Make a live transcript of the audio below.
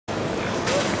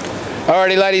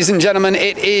Alrighty, ladies and gentlemen,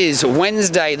 it is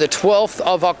Wednesday, the 12th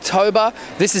of October.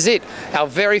 This is it. Our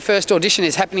very first audition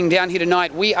is happening down here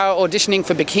tonight. We are auditioning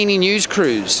for bikini news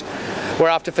crews. We're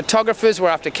after photographers, we're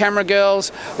after camera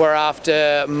girls, we're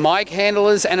after mic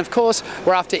handlers, and of course,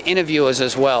 we're after interviewers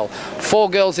as well. 4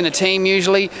 girls in a team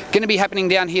usually. Going to be happening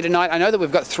down here tonight. I know that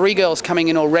we've got 3 girls coming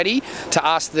in already to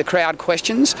ask the crowd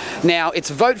questions. Now,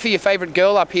 it's vote for your favourite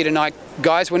girl up here tonight.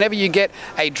 Guys, whenever you get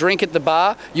a drink at the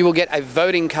bar, you will get a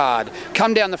voting card.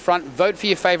 Come down the front, vote for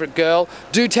your favourite girl,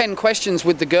 do 10 questions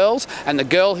with the girls, and the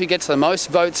girl who gets the most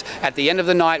votes at the end of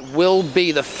the night will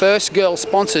be the first girl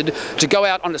sponsored to go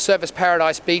out onto Surfers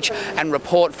Paradise Beach and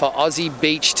report for Aussie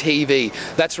Beach TV.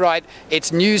 That's right,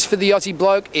 it's news for the Aussie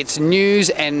bloke, it's news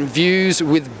and views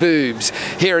with boobs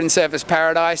here in Surfers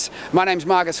Paradise. My name's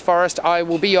Marcus Forrest. I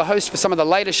will be your host for some of the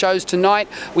later shows tonight.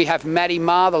 We have Maddie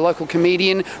Ma, the local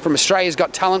comedian from Australia's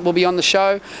Got Talent, will be on the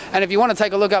show. And if you want to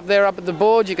take a look up there up at the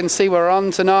board, you can see we're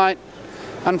on tonight.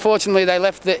 Unfortunately, they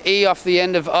left the E off the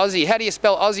end of Aussie. How do you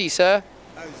spell Aussie, sir?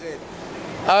 O-Z.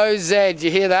 O-Z,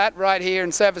 you hear that? Right here in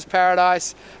Surfers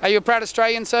Paradise. Are you a proud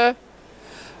Australian, sir?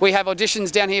 We have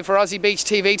auditions down here for Aussie Beach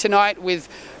TV tonight with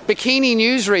bikini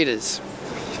newsreaders.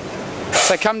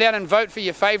 So come down and vote for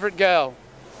your favourite girl.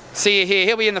 See you here.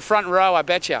 He'll be in the front row, I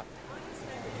bet you.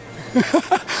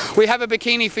 We have a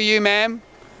bikini for you, ma'am.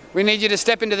 We need you to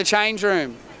step into the change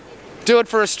room. Do it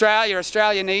for Australia.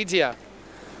 Australia needs you.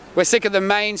 We're sick of the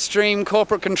mainstream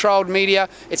corporate controlled media.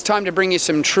 It's time to bring you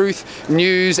some truth,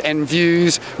 news and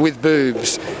views with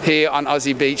boobs here on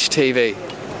Aussie Beach TV.